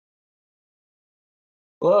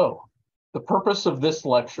Hello. The purpose of this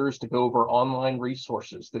lecture is to go over online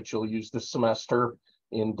resources that you'll use this semester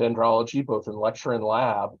in dendrology, both in lecture and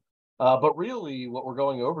lab. But really, what we're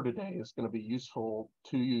going over today is going to be useful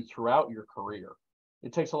to you throughout your career.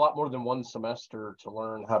 It takes a lot more than one semester to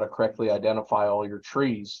learn how to correctly identify all your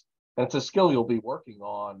trees. And it's a skill you'll be working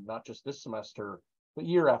on, not just this semester, but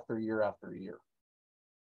year after year after year.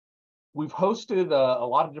 We've hosted a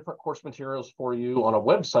lot of different course materials for you on a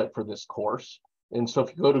website for this course. And so if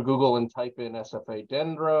you go to Google and type in SFA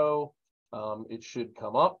Dendro, it should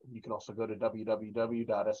come up. You can also go to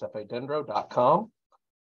www.sfadendro.com.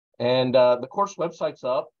 And the course website's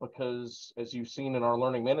up because, as you've seen in our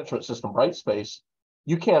learning management system, Brightspace,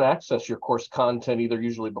 you can't access your course content either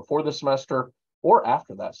usually before the semester or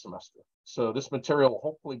after that semester. So this material will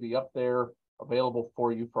hopefully be up there available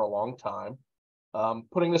for you for a long time.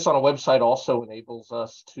 Putting this on a website also enables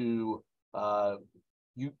us to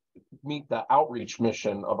meet the outreach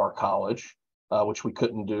mission of our college, which we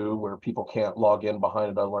couldn't do where people can't log in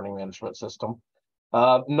behind our learning management system.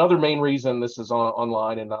 Another main reason this is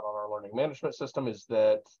online and not on our learning management system is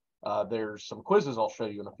that there's some quizzes I'll show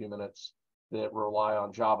you in a few minutes that rely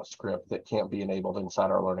on JavaScript that can't be enabled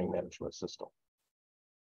inside our learning management system.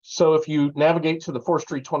 So if you navigate to the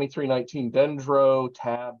Forestry 2319 Dendro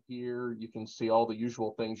tab here, you can see all the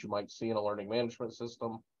usual things you might see in a learning management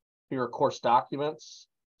system. Here are course documents,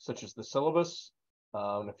 such as the syllabus.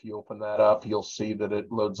 And if you open that up, you'll see that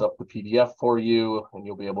it loads up the PDF for you, and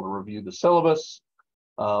you'll be able to review the syllabus.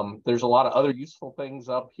 There's a lot of other useful things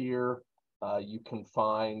up here. You can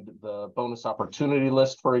find the bonus opportunity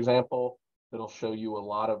list, for example, that'll show you a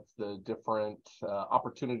lot of the different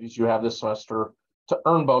opportunities you have this semester to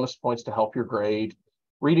earn bonus points to help your grade.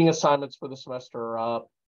 Reading assignments for the semester are up.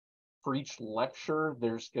 For each lecture,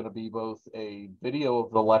 there's going to be both a video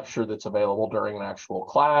of the lecture that's available during an actual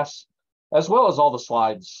class, as well as all the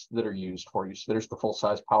slides that are used for you. So there's the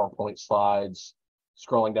full-size PowerPoint slides.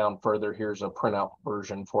 Scrolling down further, here's a printout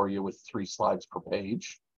version for you with 3 slides per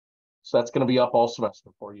page. So that's going to be up all semester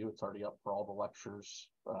for you. It's already up for all the lectures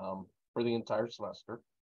for the entire semester.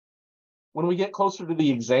 When we get closer to the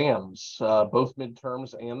exams, both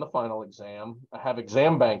midterms and the final exam, I have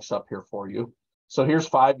exam banks up here for you. So here's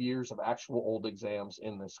 5 years of actual old exams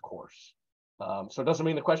in this course. So it doesn't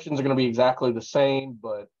mean the questions are going to be exactly the same,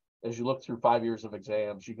 but as you look through 5 years of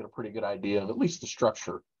exams, you get a pretty good idea of at least the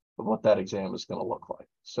structure of what that exam is going to look like.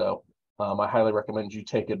 So I highly recommend you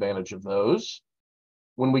take advantage of those.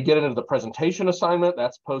 When we get into the presentation assignment,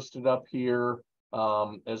 that's posted up here,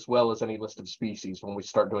 as well as any list of species when we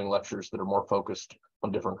start doing lectures that are more focused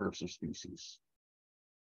on different groups of species.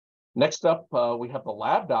 Next up, we have the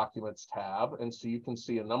lab documents tab. And so you can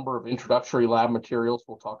see a number of introductory lab materials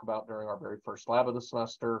we'll talk about during our very first lab of the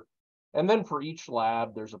semester. And then for each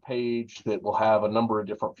lab, there's a page that will have a number of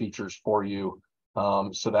different features for you.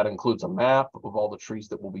 So that includes a map of all the trees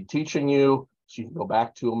that we'll be teaching you. So you can go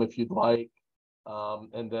back to them if you'd like.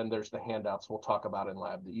 And then there's the handouts we'll talk about in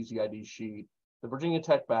lab, the Easy ID sheet, the Virginia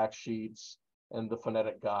Tech back sheets, and the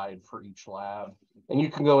phonetic guide for each lab. And you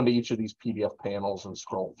can go into each of these PDF panels and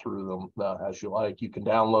scroll through them as you like. You can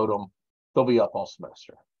download them. They'll be up all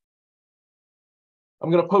semester. I'm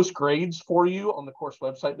going to post grades for you on the course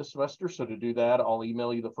website this semester. So to do that, I'll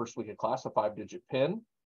email you the first week of class, a 5-digit PIN.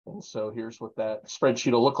 And so here's what that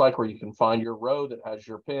spreadsheet will look like, where you can find your row that has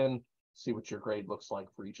your PIN, see what your grade looks like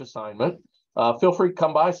for each assignment. Feel free to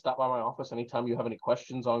come by, stop by my office anytime you have any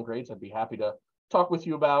questions on grades. I'd be happy to talk with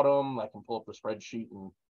you about them. I can pull up the spreadsheet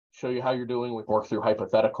and show you how you're doing. We can work through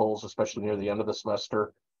hypotheticals, especially near the end of the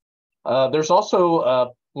semester. There's also a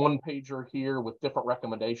one-pager here with different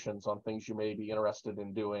recommendations on things you may be interested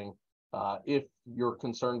in doing if you're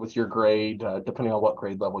concerned with your grade, depending on what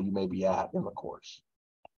grade level you may be at in the course.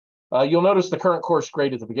 You'll notice the current course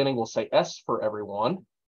grade at the beginning will say S for everyone,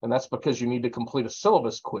 and that's because you need to complete a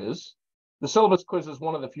syllabus quiz. The syllabus quiz is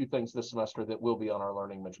one of the few things this semester that will be on our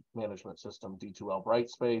learning management system, D2L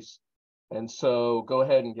Brightspace. And so go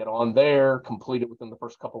ahead and get on there, complete it within the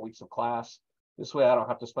first couple of weeks of class. This way I don't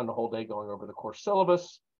have to spend a whole day going over the course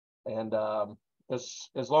syllabus. And as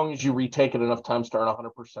long as you retake it enough times to earn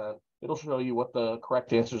 100%, it'll show you what the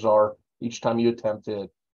correct answers are each time you attempt it.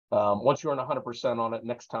 Once you earn 100% on it,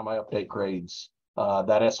 next time I update grades,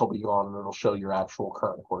 that S will be gone and it'll show your actual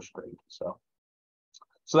current course grade. So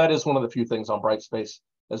that is one of the few things on Brightspace,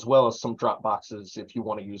 as well as some drop boxes if you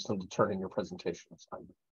want to use them to turn in your presentation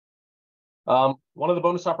assignment. One of the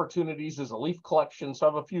bonus opportunities is a leaf collection. So I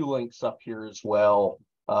have a few links up here as well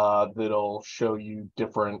that'll show you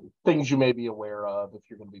different things you may be aware of if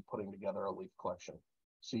you're going to be putting together a leaf collection.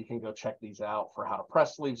 So you can go check these out for how to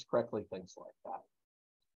press leaves correctly, things like that.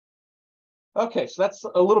 Okay, so that's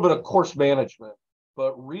a little bit of course management,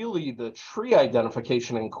 but really the tree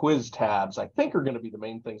identification and quiz tabs, I think, are going to be the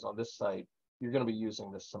main things on this site you're going to be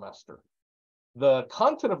using this semester. The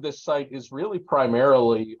content of this site is really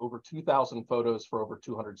primarily over 2,000 photos for over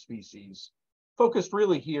 200 species, focused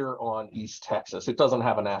really here on East Texas. It doesn't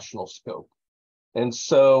have a national scope. And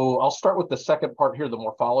so I'll start with the second part here, the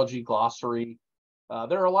morphology glossary.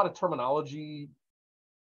 There are a lot of terminology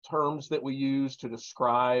terms that we use to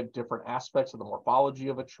describe different aspects of the morphology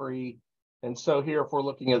of a tree. And so here, if we're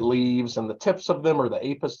looking at leaves and the tips of them, or the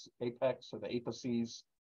apex or the apices,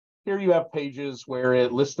 here you have pages where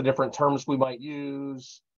it lists the different terms we might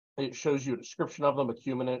use. It shows you a description of them,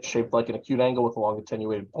 acuminate, shaped like an acute angle with a long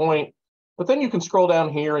attenuated point. But then you can scroll down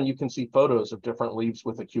here and you can see photos of different leaves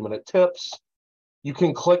with acuminate tips. You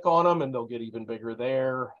can click on them and they'll get even bigger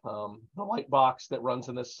there. The light box that runs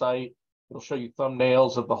in this site, it'll show you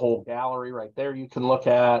thumbnails of the whole gallery right there you can look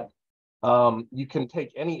at. You can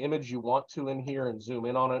take any image you want to in here and zoom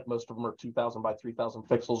in on it. Most of them are 2,000 by 3,000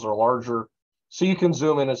 pixels or larger. So you can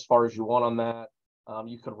zoom in as far as you want on that.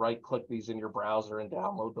 You could right click these in your browser and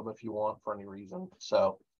download them if you want for any reason.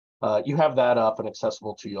 So you have that up and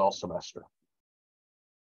accessible to you all semester.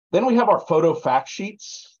 Then we have our photo fact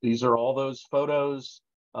sheets. These are all those photos,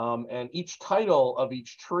 and each title of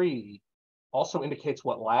each tree also indicates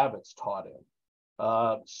what lab it's taught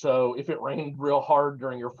in. So if it rained real hard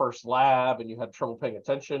during your first lab and you had trouble paying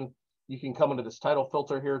attention, you can come into this title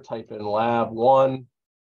filter here, type in lab 1.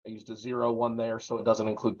 I used a 0, 1 there, so it doesn't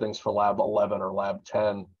include things for lab 11 or lab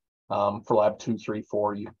 10. For lab 2, 3,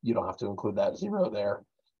 4, you don't have to include that 0 there.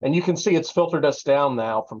 And you can see it's filtered us down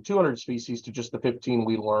now from 200 species to just the 15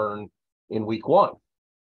 we learned in week 1.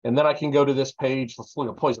 And then I can go to this page. Let's look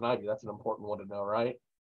at poison ivy. That's an important one to know, right?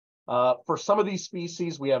 For some of these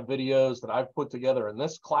species, we have videos that I've put together in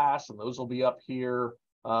this class, and those will be up here.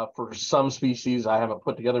 For some species, I haven't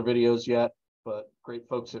put together videos yet, but great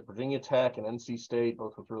folks at Virginia Tech and NC State,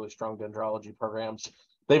 both with really strong dendrology programs,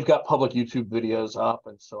 they've got public YouTube videos up,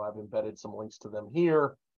 and so I've embedded some links to them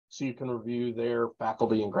here so you can review their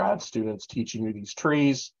faculty and grad students teaching you these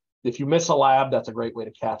trees. If you miss a lab, that's a great way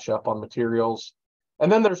to catch up on materials.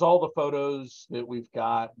 And then there's all the photos that we've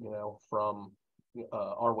got, from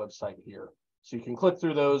our website here. So you can click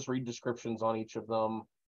through those, read descriptions on each of them,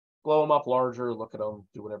 blow them up larger, look at them,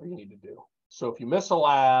 do whatever you need to do. So if you miss a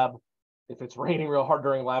lab, if it's raining real hard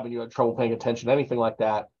during lab and you had trouble paying attention, anything like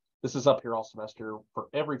that, this is up here all semester for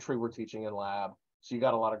every tree we're teaching in lab. So you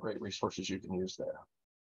got a lot of great resources you can use there.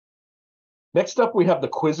 Next up, we have the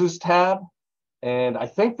quizzes tab. And I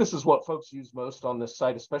think this is what folks use most on this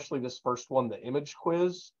site, especially this first one, the image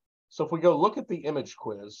quiz. So if we go look at the image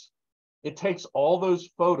quiz, it takes all those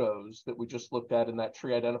photos that we just looked at in that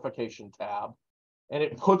tree identification tab, and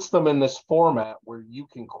it puts them in this format where you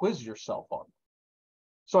can quiz yourself on them.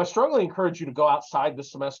 So I strongly encourage you to go outside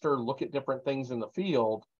this semester, look at different things in the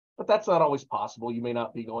field, but that's not always possible. You may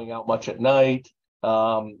not be going out much at night.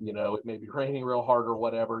 It may be raining real hard or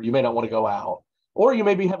whatever. You may not want to go out. Or you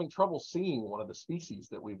may be having trouble seeing one of the species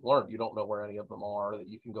that we've learned. You don't know where any of them are that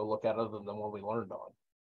you can go look at other than the one we learned on.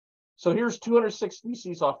 So here's 206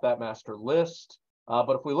 species off that master list. But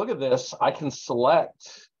if we look at this, I can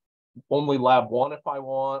select only lab 1 if I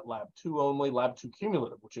want, lab 2 only, lab 2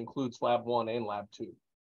 cumulative, which includes lab 1 and lab 2,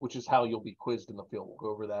 which is how you'll be quizzed in the field. We'll go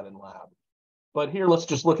over that in lab. But here, let's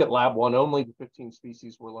just look at lab 1 only, the 15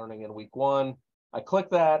 species we're learning in week 1. I click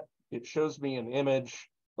that, it shows me an image.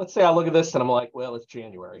 Let's say I look at this and I'm like, well, it's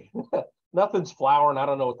January. Nothing's flowering. I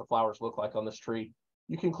don't know what the flowers look like on this tree.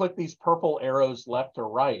 You can click these purple arrows left or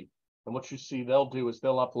right. And what you see they'll do is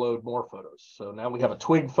they'll upload more photos. So now we have a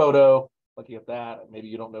twig photo. Looking at that, maybe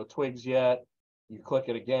you don't know twigs yet. You click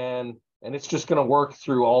it again, and it's just going to work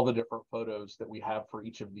through all the different photos that we have for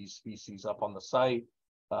each of these species up on the site,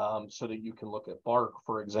 so that you can look at bark,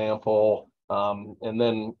 for example. And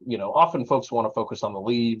then, often folks want to focus on the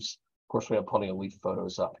leaves. Of course, we have plenty of leaf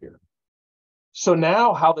photos up here. So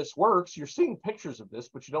now how this works, you're seeing pictures of this,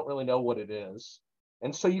 but you don't really know what it is.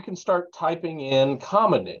 And so you can start typing in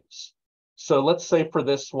common names. So let's say for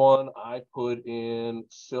this one, I put in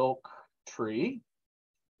silk tree.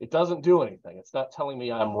 It doesn't do anything. It's not telling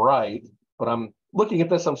me I'm right, but I'm looking at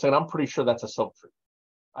this, I'm saying, I'm pretty sure that's a silk tree.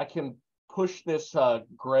 I can push this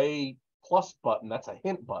gray plus button, that's a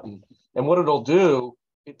hint button. And what it'll do,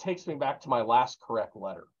 it takes me back to my last correct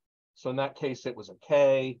letter. So in that case, it was a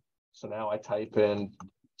K. So now I type in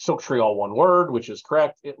silk tree, all one word, which is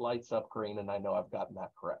correct. It lights up green, and I know I've gotten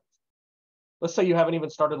that correct. Let's say you haven't even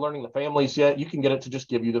started learning the families yet. You can get it to just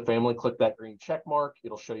give you the family. Click that green check mark.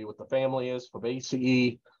 It'll show you what the family is,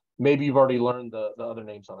 Fabaceae. Maybe you've already learned the other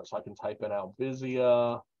names on it. So I can type in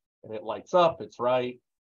Albizia. and it lights up, it's right.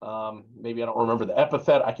 Maybe I don't remember the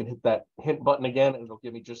epithet. I can hit that hint button again, and it'll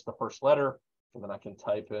give me just the first letter, and then I can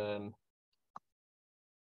type in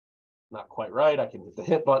not quite right. I can hit the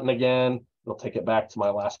hint button again. It'll take it back to my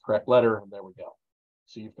last correct letter, and there we go.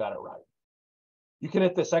 So you've got it right. You can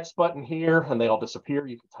hit this X button here, and they all disappear.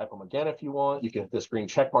 You can type them again if you want. You can hit this green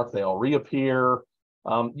check mark. They all reappear.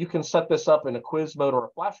 You can set this up in a quiz mode or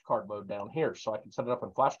a flashcard mode down here. So I can set it up in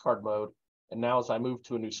flashcard mode. And now as I move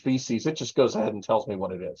to a new species, it just goes ahead and tells me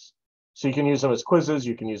what it is. So you can use them as quizzes.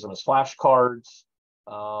 You can use them as flashcards.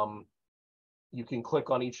 You can click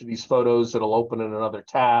on each of these photos. It'll open in another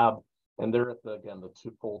tab. And they're at the, again,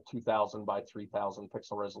 the full 2000 by 3000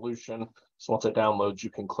 pixel resolution. So once it downloads,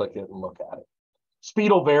 you can click it and look at it.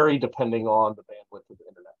 Speed will vary depending on the bandwidth of the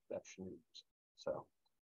internet connection you use. So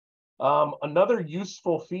another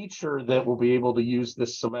useful feature that we'll be able to use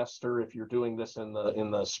this semester, if you're doing this in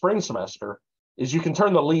the spring semester, is you can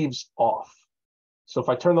turn the leaves off. So if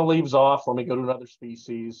I turn the leaves off, let me go to another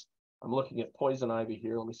species. I'm looking at poison ivy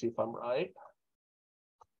here. Let me see if I'm right.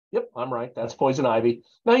 Yep, I'm right. That's poison ivy.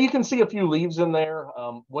 Now you can see a few leaves in there.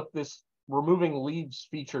 What this removing leaves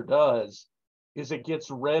feature does is it gets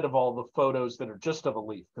rid of all the photos that are just of a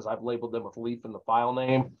leaf, because I've labeled them with leaf in the file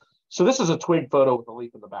name. So this is a twig photo with a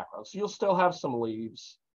leaf in the background. So you'll still have some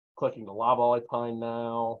leaves. Clicking the loblolly pine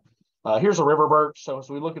now. Here's a river birch. So as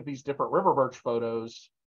we look at these different river birch photos,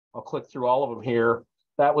 I'll click through all of them here.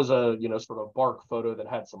 That was a, sort of bark photo that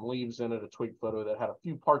had some leaves in it, a twig photo that had a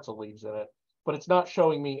few parts of leaves in it, but it's not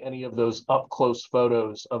showing me any of those up close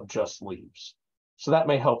photos of just leaves. So that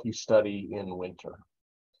may help you study in winter.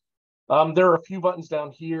 There are a few buttons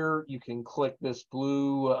down here. You can click this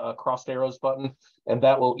blue crossed arrows button, and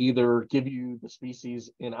that will either give you the species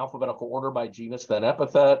in alphabetical order by genus, then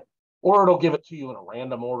epithet, or it'll give it to you in a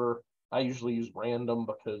random order. I usually use random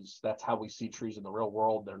because that's how we see trees in the real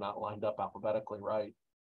world. They're not lined up alphabetically, right?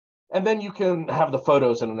 And then you can have the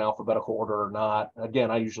photos in an alphabetical order or not.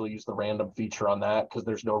 Again, I usually use the random feature on that because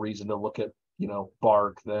there's no reason to look at,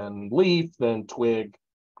 bark, then leaf, then twig,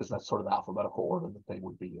 because that's sort of the alphabetical order that they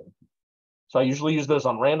would be in. So I usually use those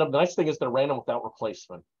on random. The nice thing is they're random without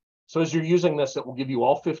replacement. So as you're using this, it will give you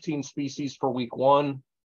all 15 species for week 1,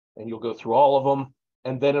 and you'll go through all of them,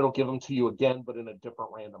 and then it'll give them to you again, but in a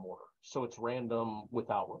different random order. So it's random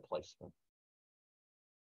without replacement.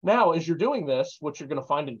 Now, as you're doing this, what you're going to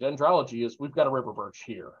find in dendrology is we've got a river birch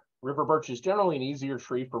here. River birch is generally an easier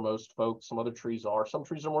tree for most folks. Some other trees are. Some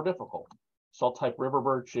trees are more difficult. So I'll type river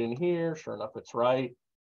birch in here. Sure enough, it's right.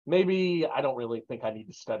 Maybe I don't really think I need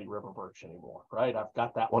to study river birch anymore, right? I've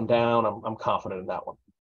got that one down. I'm confident in that one.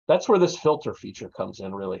 That's where this filter feature comes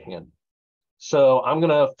in really handy. So I'm going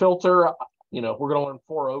to filter, we're going to learn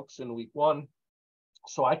 4 oaks in week 1.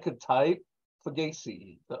 So I could type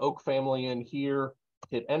Fagaceae, the oak family in here,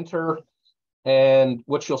 hit enter. And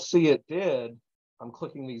what you'll see it did, I'm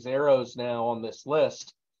clicking these arrows now on this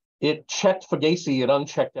list. It checked Fagaceae, it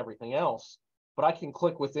unchecked everything else, but I can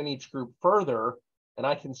click within each group further and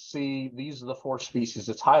I can see these are the 4 species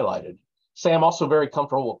it's highlighted. Say I'm also very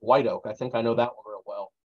comfortable with white oak. I think I know that one real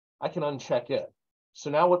well. I can uncheck it. So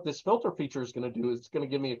now what this filter feature is going to do is it's going to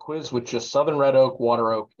give me a quiz with just southern red oak,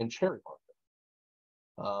 water oak, and cherry bark.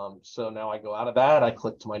 So now I go out of that. I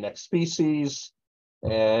click to my next species,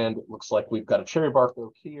 and it looks like we've got a cherry bark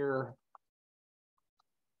oak here.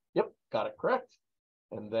 Yep, got it correct.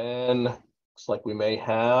 And then looks like we may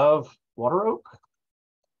have water oak.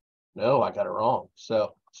 No, I got it wrong.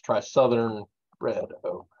 So let's try southern red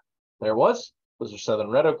oak. There it was. Those are southern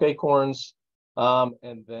red oak acorns.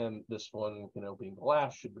 And then this one, being the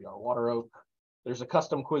last, should be our water oak. There's a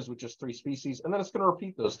custom quiz with just 3 species, and then it's going to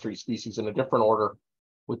repeat those 3 species in a different order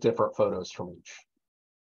with different photos from each.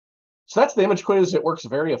 So that's the image quiz. It works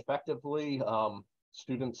very effectively.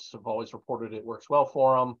 Students have always reported it works well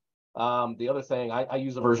for them. The other thing, I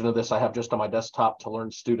use a version of this I have just on my desktop to learn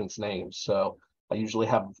students' names. So I usually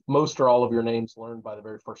have most or all of your names learned by the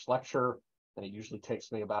very first lecture, and it usually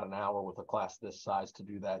takes me about an hour with a class this size to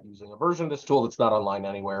do that using a version of this tool that's not online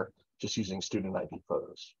anywhere, just using student ID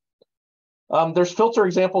photos. There's filter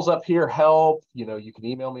examples up here, help, you can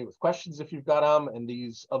email me with questions if you've got them, and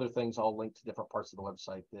these other things all link to different parts of the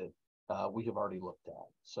website that we have already looked at.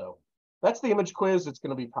 So that's the image quiz. It's going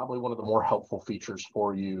to be probably one of the more helpful features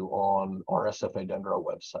for you on our SFA Dendro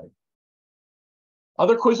website.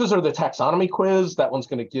 Other quizzes are the taxonomy quiz. That one's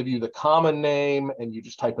going to give you the common name, and you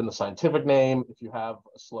just type in the scientific name. If you have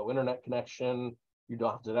a slow internet connection, you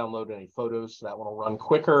don't have to download any photos, so that one will run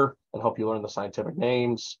quicker and help you learn the scientific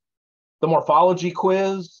names. The morphology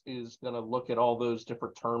quiz is going to look at all those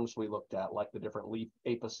different terms we looked at, like the different leaf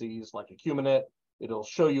apices, like acuminate, It'll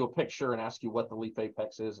show you a picture and ask you what the leaf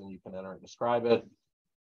apex is, and you can enter and describe it.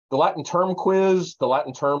 The Latin term quiz, the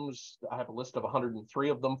Latin terms, I have a list of 103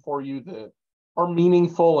 of them for you that are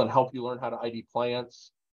meaningful and help you learn how to ID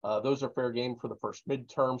plants. Those are fair game for the first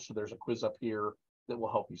midterm, so there's a quiz up here that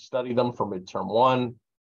will help you study them for midterm 1.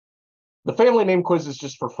 The family name quiz is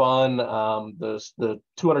just for fun. The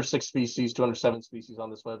 206 species, 207 species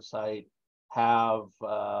on this website have,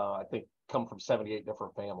 I think, come from 78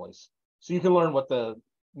 different families. So you can learn what the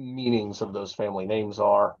meanings of those family names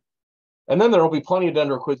are. And then there will be plenty of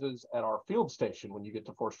dendro quizzes at our field station when you get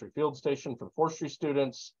to Forestry Field Station for the forestry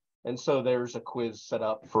students. And so there's a quiz set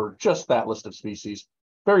up for just that list of species.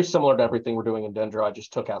 Very similar to everything we're doing in dendro. I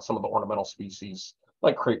just took out some of the ornamental species,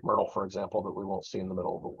 like crepe myrtle, for example, that we won't see in the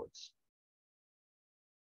middle of the woods.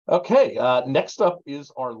 Okay, next up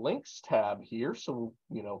is our links tab here. So,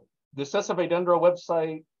 this SFA Dendro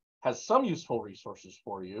website has some useful resources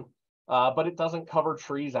for you, but it doesn't cover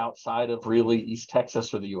trees outside of really East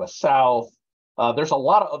Texas or the US South. There's a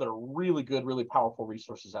lot of other really good, really powerful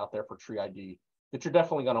resources out there for tree ID that you're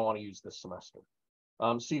definitely going to want to use this semester.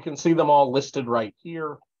 So you can see them all listed right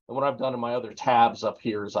here. And what I've done in my other tabs up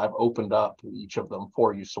here is I've opened up each of them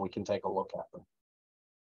for you so we can take a look at them.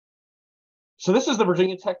 So this is the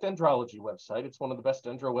Virginia Tech Dendrology website. It's one of the best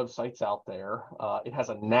dendro websites out there. It has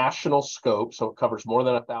a national scope, so it covers more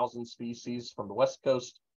than 1,000 species from the West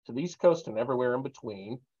Coast to the East Coast and everywhere in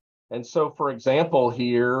between. And so, for example,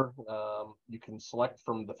 here, you can select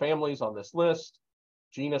from the families on this list,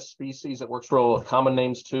 genus, species. It works real with common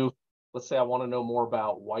names too. Let's say I want to know more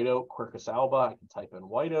about white oak, Quercus alba. I can type in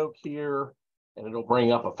white oak here, and it'll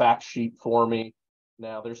bring up a fact sheet for me.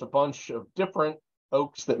 Now, there's a bunch of different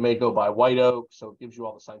oaks that may go by white oak, so it gives you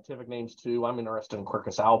all the scientific names too. I'm interested in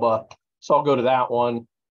Quercus alba, so I'll go to that one.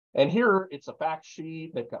 And here it's a fact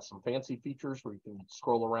sheet. They've got some fancy features where you can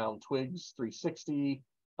scroll around twigs 360,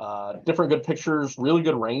 different good pictures, really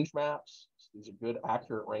good range maps. These are good,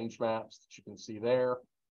 accurate range maps that you can see there.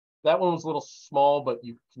 That one was a little small, but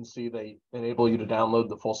you can see they enable you to download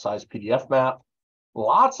the full-size PDF map.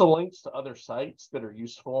 Lots of links to other sites that are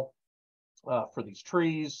useful for these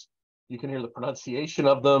trees. You can hear the pronunciation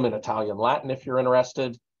of them in Italian Latin if you're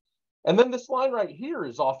interested. And then this line right here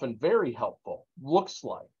is often very helpful, looks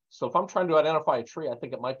like. So if I'm trying to identify a tree, I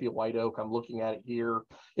think it might be a white oak. I'm looking at it here.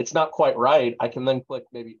 It's not quite right. I can then click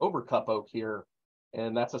maybe overcup oak here,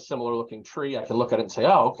 and that's a similar looking tree. I can look at it and say,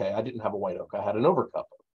 oh, okay, I didn't have a white oak. I had an overcup oak.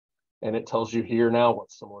 And it tells you here now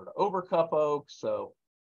what's similar to overcup oak. So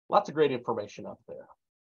lots of great information up there.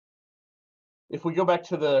 If we go back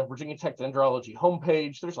to the Virginia Tech Dendrology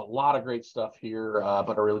homepage, there's a lot of great stuff here,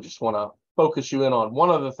 but I really just want to focus you in on one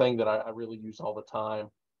other thing that I really use all the time.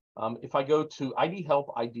 If I go to ID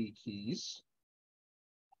Help ID Keys,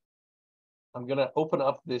 I'm going to open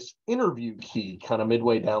up this interview key kind of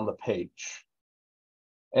midway down the page.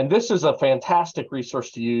 And this is a fantastic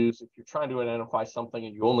resource to use if you're trying to identify something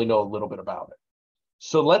and you only know a little bit about it.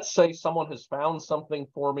 So let's say someone has found something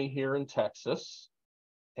for me here in Texas.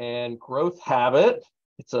 And growth habit,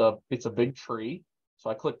 it's a big tree. So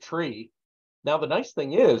I click tree. Now, the nice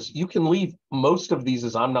thing is you can leave most of these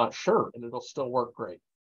as I'm not sure, and it'll still work great.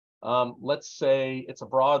 Let's say it's a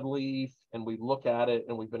broadleaf, and we look at it,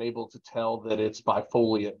 and we've been able to tell that it's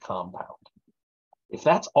bifoliate compound. If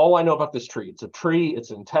that's all I know about this tree, it's a tree,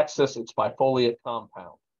 it's in Texas, it's bifoliate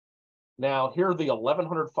compound. Now, here are the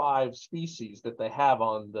 1,105 species that they have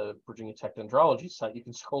on the Virginia Tech Dendrology site. You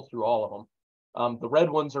can scroll through all of them. The red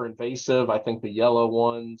ones are invasive. I think the yellow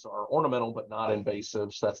ones are ornamental, but not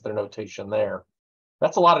invasive. So that's their notation there.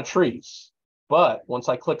 That's a lot of trees. But once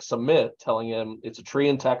I click submit, telling him it's a tree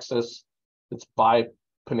in Texas, it's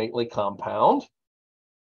bipinnately compound.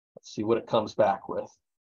 Let's see what it comes back with.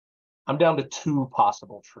 I'm down to 2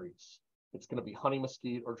 possible trees. It's going to be honey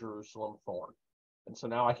mesquite or Jerusalem thorn. And so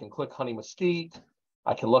now I can click honey mesquite.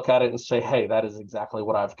 I can look at it and say, hey, that is exactly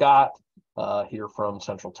what I've got here from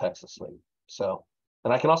Central Texas, maybe. So,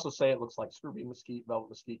 and I can also say it looks like screwbee mesquite, velvet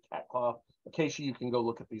mesquite, catclaw, acacia. You can go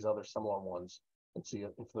look at these other similar ones and see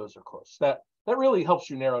if those are close. That really helps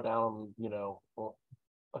you narrow down,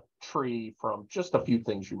 a tree from just a few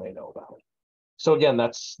things you may know about it. So again,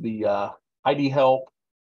 that's the ID help,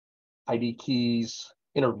 ID keys,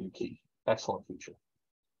 interview key. Excellent feature.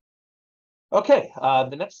 Okay,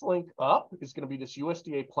 the next link up is going to be this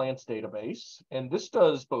USDA plants database, and this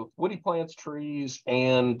does both woody plants, trees,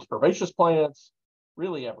 and herbaceous plants,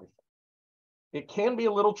 really everything. It can be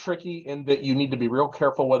a little tricky in that you need to be real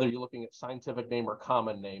careful whether you're looking at scientific name or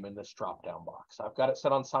common name in this drop-down box. I've got it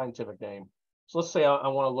set on scientific name. So let's say I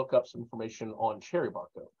want to look up some information on cherry bark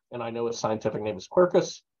oak, and I know its scientific name is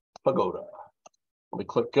Quercus pagoda. Let me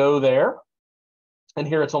click go there. And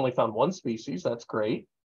here it's only found one species. That's great.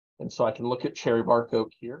 And so I can look at cherry bark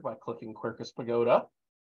oak here by clicking Quercus pagoda.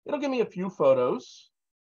 It'll give me a few photos.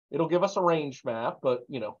 It'll give us a range map, but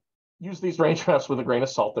use these range maps with a grain of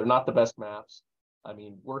salt. They're not the best maps. I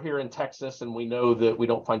mean, we're here in Texas and we know that we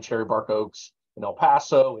don't find cherry bark oaks in El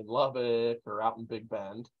Paso, in Lubbock, or out in Big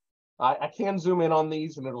Bend. I can zoom in on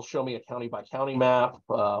these and it'll show me a county by county map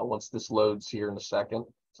once this loads here in a second.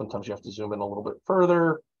 Sometimes you have to zoom in a little bit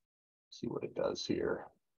further. See what it does here.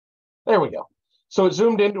 There we go. So it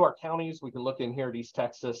zoomed into our counties. We can look in here at East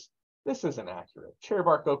Texas. This isn't accurate. Cherry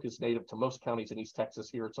bark oak is native to most counties in East Texas.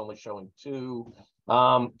 Here it's only showing 2.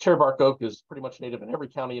 Cherry bark oak is pretty much native in every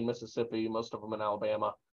county in Mississippi, most of them in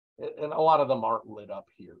Alabama, and a lot of them aren't lit up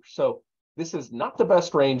here. So this is not the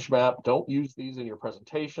best range map. Don't use these in your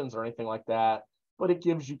presentations or anything like that, but it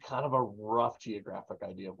gives you kind of a rough geographic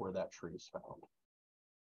idea of where that tree is found.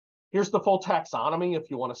 Here's the full taxonomy if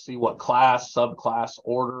you want to see what class, subclass,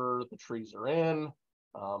 order the trees are in.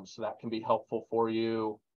 So that can be helpful for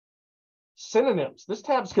you. Synonyms. This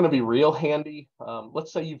tab's going to be real handy.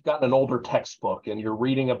 Let's say you've got an older textbook and you're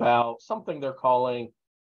reading about something they're calling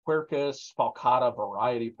Quercus falcata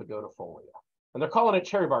variety pagodafolia. And they're calling it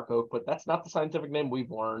cherry bark oak, but that's not the scientific name we've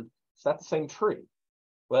learned. It's not the same tree.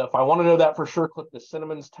 Well, if I want to know that for sure, click the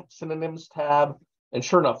synonyms tab. And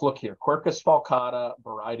sure enough, look here, Quercus falcata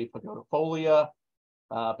variety pagodafolia.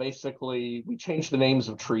 Basically, we change the names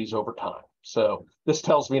of trees over time. So this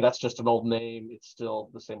tells me that's just an old name. It's still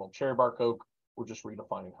the same old cherry bark oak. We're just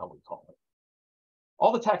redefining how we call it.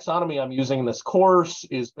 All the taxonomy I'm using in this course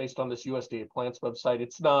is based on this USDA plants website.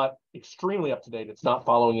 It's not extremely up to date. It's not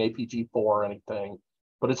following APG4 or anything,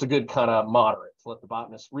 but it's a good kind of moderate to let the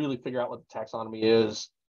botanists really figure out what the taxonomy is,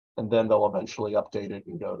 and then they'll eventually update it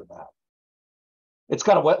and go to that. It's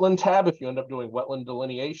got a wetland tab. If you end up doing wetland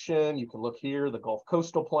delineation, you can look here, the Gulf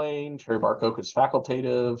Coastal Plain. Cherry bark oak is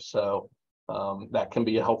facultative, so that can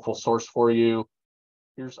be a helpful source for you.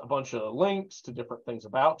 Here's a bunch of links to different things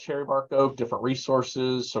about cherry bark oak, different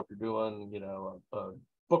resources. So if you're doing, a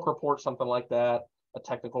book report, something like that, a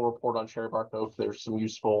technical report on cherry bark oak, there's some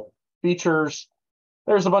useful features.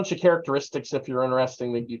 There's a bunch of characteristics if you're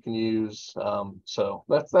interested that you can use. So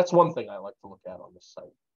that's one thing I like to look at on this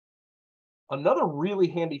site. Another really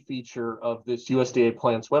handy feature of this USDA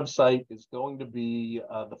plants website is going to be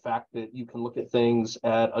the fact that you can look at things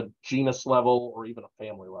at a genus level or even a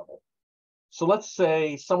family level. So let's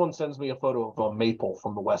say someone sends me a photo of a maple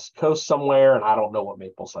from the West Coast somewhere, and I don't know what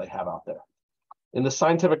maples I have out there. In the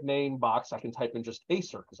scientific name box, I can type in just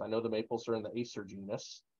Acer, because I know the maples are in the Acer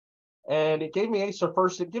genus. And it gave me Acer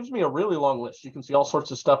first. It gives me a really long list. You can see all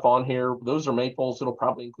sorts of stuff on here. Those are maples. It'll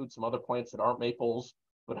probably include some other plants that aren't maples,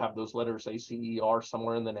 but have those letters ACER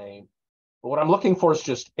somewhere in the name. But what I'm looking for is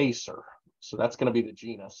just Acer. So that's going to be the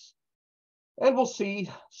genus. And we'll see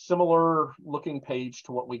similar looking page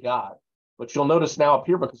to what we got. But you'll notice now up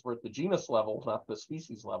here, because we're at the genus level, not the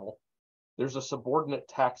species level, there's a subordinate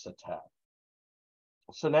taxa tab.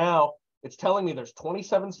 So now it's telling me there's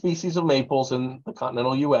 27 species of maples in the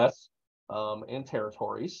continental US and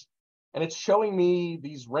territories. And it's showing me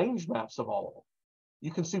these range maps of all of them. You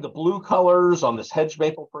can see the blue colors on this hedge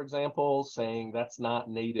maple, for example, saying that's not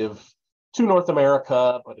native to North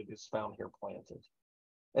America, but it is found here planted.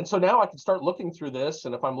 And so now I can start looking through this.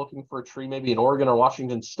 And if I'm looking for a tree, maybe in Oregon or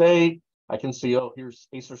Washington State, I can see, oh, here's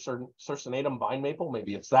Acer circinatum vine maple.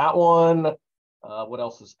 Maybe it's that one. What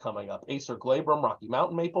else is coming up? Acer glabrum, Rocky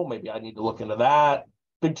Mountain maple. Maybe I need to look into that.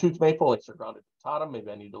 Big tooth maple, Acer granditatum. Maybe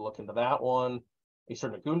I need to look into that one. Acer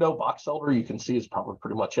negundo, box elder, you can see is probably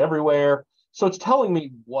pretty much everywhere. So it's telling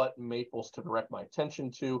me what maples to direct my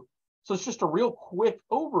attention to. So it's just a real quick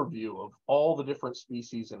overview of all the different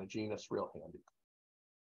species in a genus, real handy.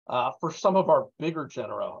 For some of our bigger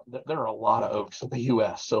genera, there are a lot of oaks in the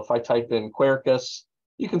US. So if I type in Quercus,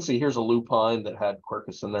 you can see here's a lupine that had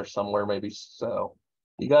Quercus in there somewhere maybe. So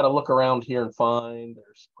you got to look around here and find,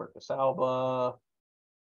 there's Quercus alba.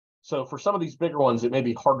 So for some of these bigger ones, it may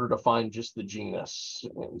be harder to find just the genus.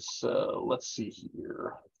 And so let's see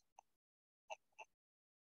here.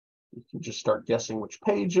 You can just start guessing which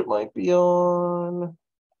page it might be on,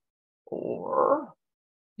 or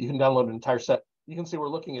you can download an entire set. You can see we're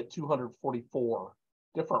looking at 244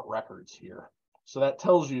 different records here. So that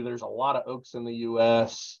tells you there's a lot of oaks in the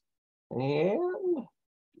US, and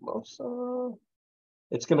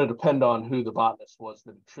it's going to depend on who the botanist was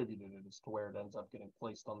that attributed it as to where it ends up getting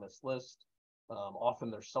placed on this list. Often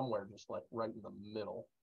there's somewhere just like right in the middle.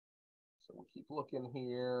 So we'll keep looking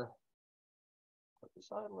here.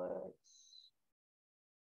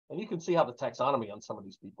 And you can see how the taxonomy on some of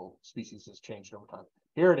these species has changed over time.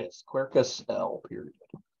 Here it is, Quercus L, period.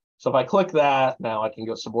 So if I click that, now I can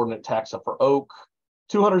go subordinate taxa for oak,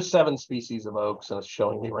 207 species of oaks, and it's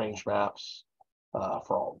showing me range maps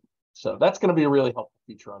for all of them. So that's going to be a really helpful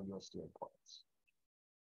feature on USDA plans.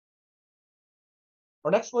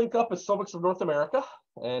 Our next link up is Silvics of North America,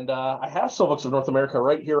 and I have Silvics of North America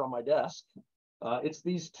right here on my desk. It's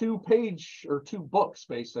these two books,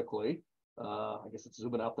 basically. I guess it's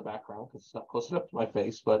zooming out the background because it's not close enough to my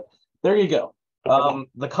face, but there you go.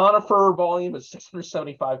 The conifer volume is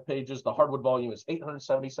 675 pages. The hardwood volume is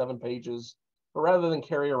 877 pages. But rather than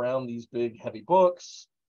carry around these big, heavy books,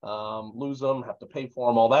 lose them, have to pay for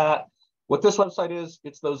them, all that, what this website is,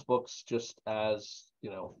 it's those books just as,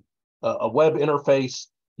 a web interface.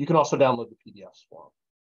 You can also download the PDFs for them.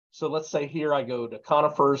 So let's say here I go to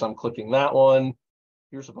conifers. I'm clicking that one.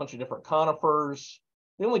 Here's a bunch of different conifers.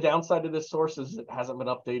 The only downside to this source is it hasn't been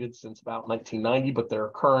updated since about 1990, but there are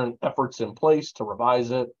current efforts in place to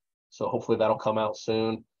revise it. So hopefully that'll come out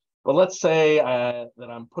soon. But let's say that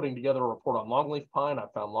I'm putting together a report on longleaf pine. I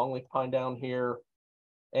found longleaf pine down here.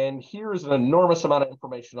 And here's an enormous amount of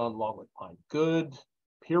information on longleaf pine. Good,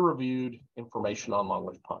 peer-reviewed information on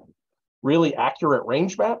longleaf pine. Really accurate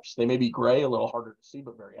range maps. They may be gray, a little harder to see,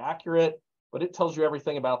 but very accurate. But it tells you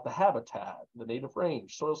everything about the habitat, the native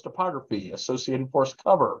range, soils topography, associated forest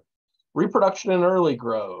cover, reproduction and early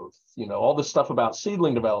growth, all this stuff about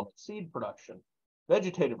seedling development, seed production,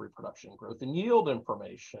 vegetative reproduction, growth and yield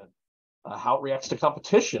information, how it reacts to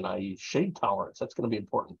competition, i.e. shade tolerance. That's going to be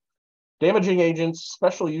important. Damaging agents,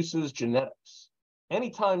 special uses, genetics.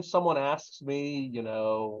 Anytime someone asks me,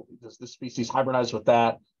 does this species hybridize with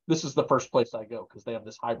that? This is the first place I go because they have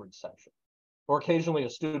this hybrid section. Or occasionally a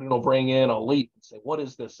student will bring in a leaf and say, what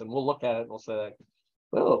is this? And we'll look at it and we'll say,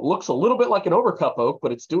 well, it looks a little bit like an overcup oak,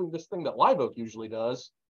 but it's doing this thing that live oak usually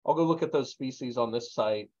does. I'll go look at those species on this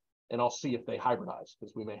site and I'll see if they hybridize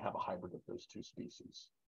because we may have a hybrid of those two species.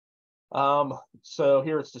 So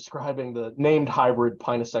here it's describing the named hybrid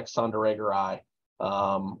Pinus X sonderegeri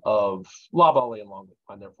of loblolly and longleaf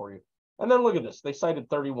pine there for you. And then look at this. They cited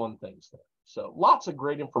 31 things there. So lots of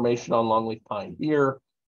great information on longleaf pine here.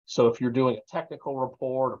 So if you're doing a technical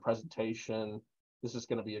report or presentation, this is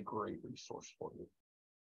going to be a great resource for you.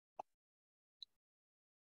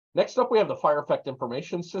 Next up, we have the Fire Effect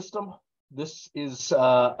Information System. This is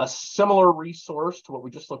a similar resource to what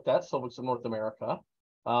we just looked at, Silvics of North America,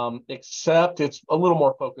 except it's a little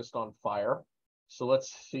more focused on fire. So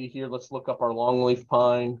let's see here. Let's look up our longleaf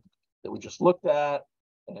pine that we just looked at.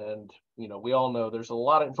 And, we all know there's a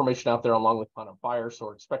lot of information out there on longleaf pine on fire, so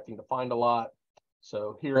we're expecting to find a lot.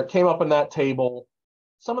 So here it came up in that table.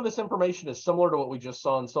 Some of this information is similar to what we just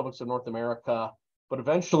saw in Silvics of North America, but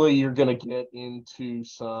eventually you're going to get into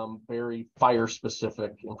some very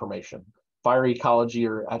fire-specific information. Fire ecology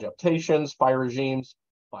or adaptations, fire regimes,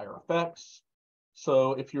 fire effects.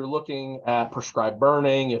 So if you're looking at prescribed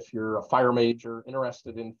burning, if you're a fire major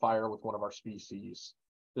interested in fire with one of our species,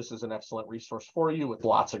 this is an excellent resource for you with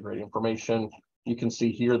lots of great information. You can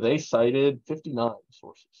see here they cited 59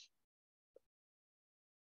 sources.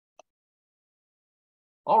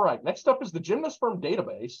 All right, next up is the Gymnosperm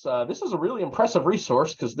database. This is a really impressive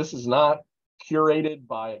resource because this is not curated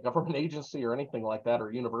by a government agency or anything like that,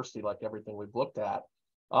 or university like everything we've looked at.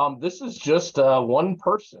 This is just one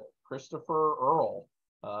person, Christopher Earle.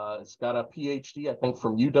 It's got a PhD, I think,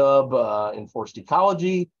 from UW in forest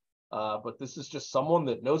ecology. But this is just someone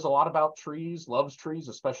that knows a lot about trees, loves trees,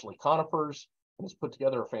 especially conifers, and has put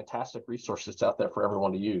together a fantastic resource that's out there for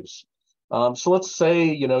everyone to use. So let's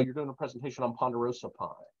say, you're doing a presentation on ponderosa pine.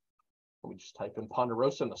 Let me just type in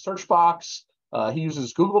ponderosa in the search box. He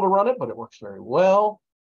uses Google to run it, but it works very well.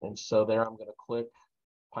 And so there I'm going to click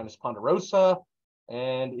Pinus ponderosa,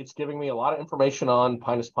 and it's giving me a lot of information on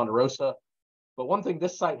Pinus ponderosa. But one thing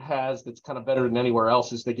this site has that's kind of better than anywhere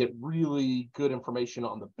else is they get really good information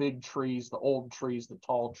on the big trees, the old trees, the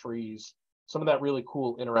tall trees, some of that really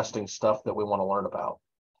cool, interesting stuff that we want to learn about.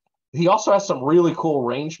 He also has some really cool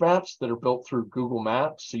range maps that are built through Google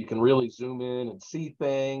Maps, so you can really zoom in and see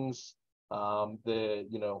things that,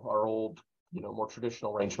 our old, more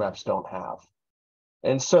traditional range maps don't have.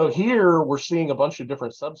 And so here we're seeing a bunch of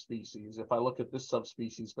different subspecies. If I look at this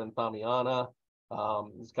subspecies, Benthamiana,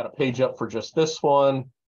 it's got a page up for just this one.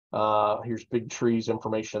 Here's big trees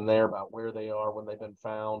information there about where they are, when they've been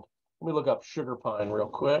found. Let me look up sugar pine real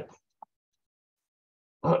quick.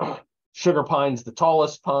 Sugar pine's the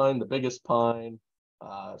tallest pine, the biggest pine.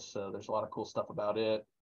 So there's a lot of cool stuff about it.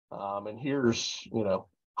 And here's,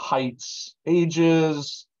 heights,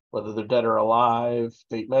 ages, whether they're dead or alive,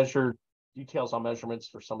 date measured, details on measurements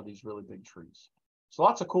for some of these really big trees. So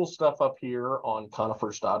lots of cool stuff up here on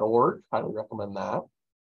conifers.org. Highly recommend that.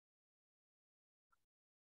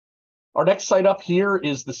 Our next site up here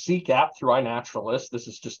is the Seek app through iNaturalist. This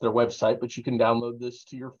is just their website, but you can download this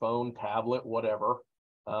to your phone, tablet, whatever.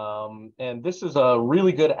 And this is a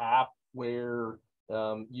really good app where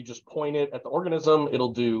you just point it at the organism.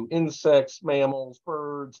 It'll do insects, mammals,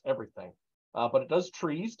 birds, everything. But it does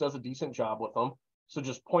trees, does a decent job with them. So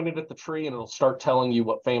just point it at the tree and it'll start telling you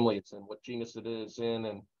what family it's in, what genus it is in,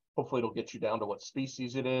 and hopefully it'll get you down to what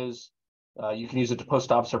species it is. You can use it to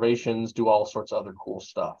post observations, do all sorts of other cool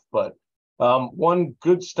stuff. But one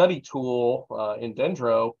good study tool in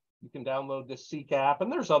Dendro, you can download this Seek app, and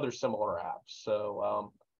there's other similar apps.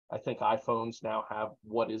 So I think iPhones now have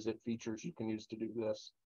what is it features you can use to do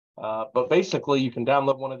this. But basically, you can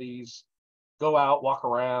download one of these, go out, walk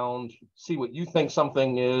around, see what you think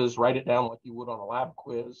something is, write it down like you would on a lab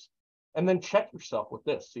quiz, and then check yourself with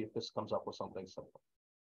this, see if this comes up with something similar.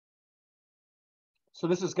 So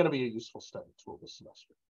this is going to be a useful study tool this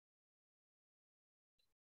semester.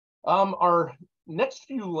 Our next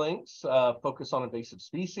few links focus on invasive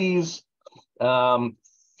species. 3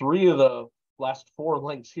 of the last 4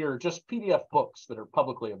 links here are just PDF books that are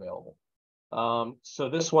publicly available. So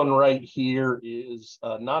this one right here is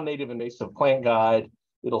a non-native invasive plant guide.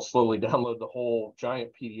 It'll slowly download the whole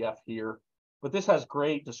giant PDF here. But this has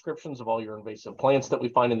great descriptions of all your invasive plants that we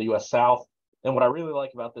find in the US South. And what I really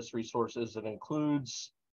like about this resource is it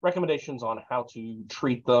includes recommendations on how to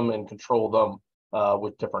treat them and control them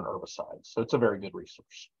with different herbicides. So it's a very good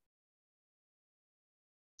resource.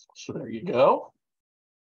 So there you go.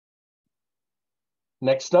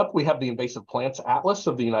 Next up, we have the Invasive Plants Atlas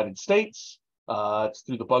of the United States. It's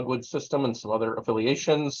through the Bugwood system and some other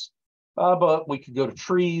affiliations. But we could go to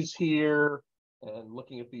trees here, and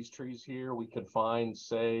looking at these trees here, we could find,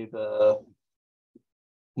 say, the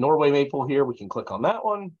Norway maple here. We can click on that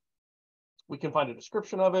one. We can find a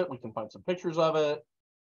description of it. We can find some pictures of it.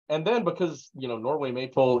 And then because, Norway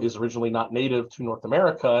maple is originally not native to North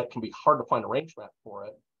America, it can be hard to find a range map for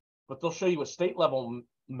it. But they'll show you a state level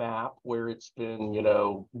map where it's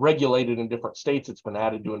been, regulated in different states. It's been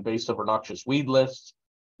added to invasive or noxious weed lists.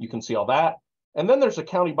 You can see all that. And then there's a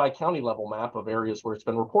county by county level map of areas where it's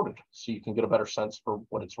been reported. So you can get a better sense for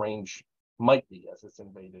what its range might be as it's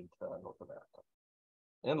invaded North America.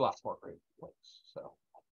 And lots more great links. So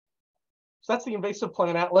that's the Invasive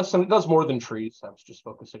Plant Atlas, and it does more than trees. I was just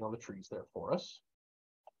focusing on the trees there for us.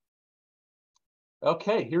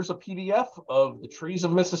 Okay, here's a PDF of the trees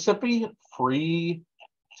of Mississippi, free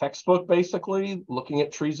textbook, basically, looking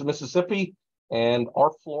at trees of Mississippi. And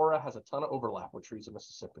our flora has a ton of overlap with trees of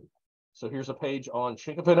Mississippi. So here's a page on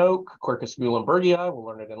chinkapin oak, Quercus muhlenbergii. We'll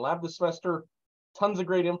learn it in lab this semester. Tons of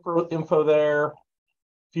great info there.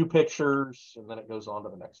 Few pictures, and then it goes on to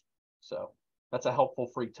the next. So that's a helpful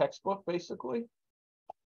free textbook, basically.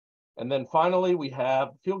 And then finally, we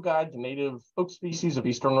have Field Guide to Native Oak Species of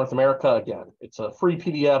Eastern North America. Again, it's a free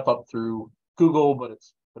PDF up through Google, but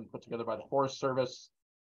it's been put together by the Forest Service.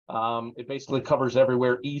 It basically covers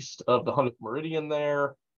everywhere east of the 100th meridian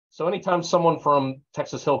there. So anytime someone from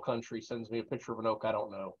Texas Hill Country sends me a picture of an oak I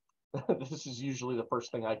don't know, this is usually the first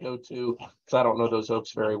thing I go to because I don't know those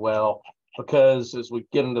oaks very well. Because as we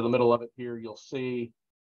get into the middle of it here, you'll see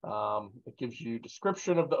it gives you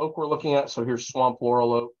description of the oak we're looking at. So here's swamp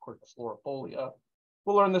laurel oak, Quercus florifolia.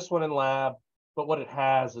 We'll learn this one in lab, but what it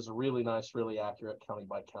has is a really nice, really accurate county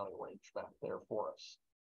by county range map there for us.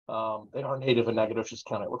 In our native and Nacogdoches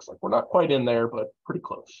County, it looks like we're not quite in there, but pretty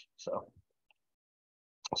close.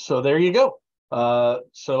 So there you go.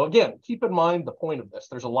 So again, keep in mind the point of this.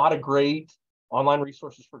 There's a lot of great online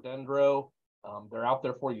resources for Dendro. They're out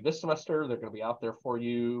there for you this semester. They're going to be out there for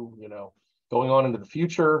you, going on into the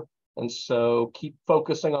future. And so keep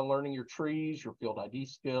focusing on learning your trees, your field ID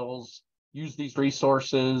skills, use these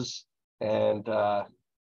resources, and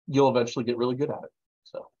you'll eventually get really good at it.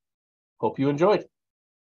 So hope you enjoyed.